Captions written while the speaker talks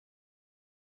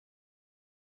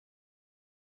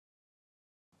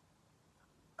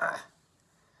Hi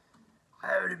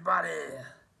everybody,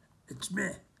 it's me,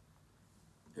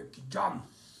 Uki Jonh.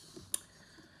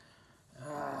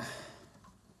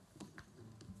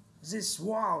 This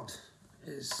world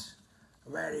is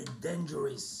very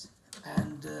dangerous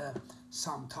and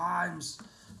sometimes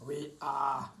we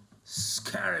are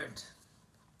scared.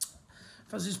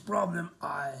 For this problem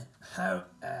I have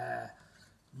a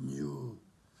new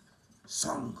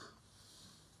song.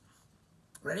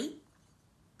 Ready?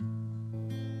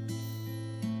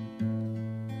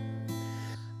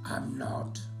 I'm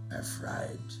not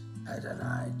afraid at a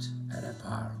night at a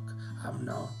park. I'm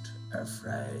not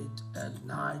afraid at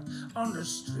night on the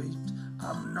street.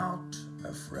 I'm not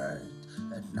afraid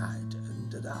at night in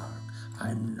the dark.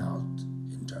 I'm not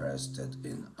interested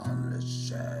in only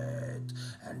shade.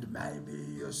 And maybe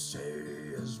you're a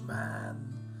serious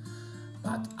man,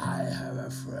 but I have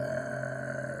a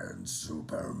friend,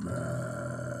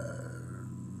 Superman.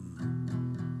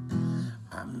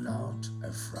 I'm not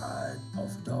afraid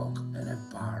of dog in a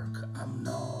park. I'm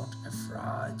not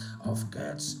afraid of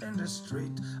cats in the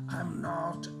street. I'm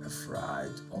not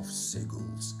afraid of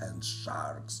seagulls and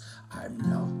sharks. I'm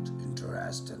not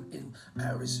interested in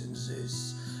everything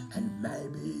this. And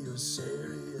maybe you're a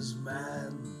serious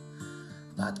man,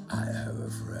 but I have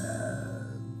a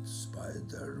friend,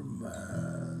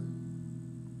 Spider-Man.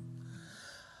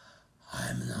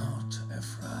 I'm not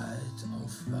afraid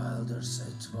of welders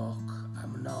at work.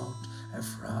 I'm not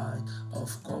afraid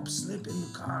of cops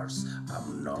sleeping cars.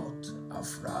 I'm not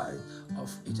afraid of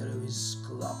eateries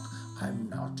clock. I'm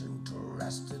not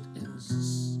interested in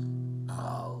this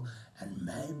all. And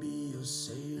maybe you're a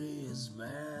serious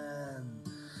man,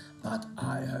 but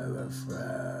I have a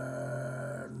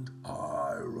friend,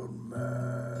 Iron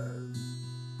Man.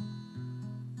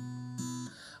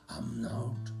 I'm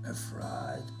not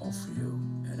afraid of you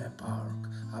in a park.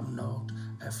 I'm not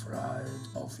afraid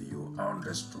of you on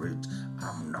the street.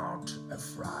 I'm not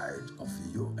afraid of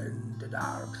you in the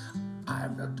dark.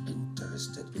 I'm not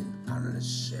interested in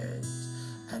endless shade.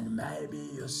 And maybe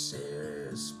you're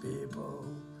serious people,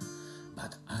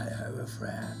 but I have a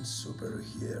friend,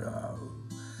 superhero.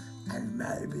 And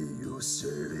maybe you're a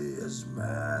serious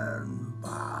man,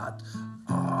 but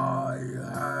I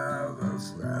have a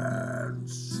friend,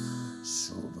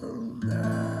 Superman.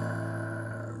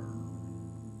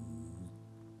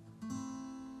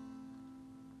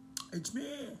 It's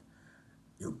me,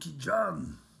 Uki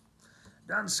Jonh.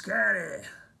 Don't scary.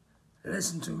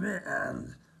 Listen to me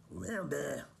and we'll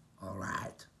be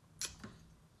alright.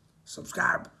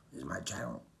 Subscribe is my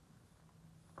channel.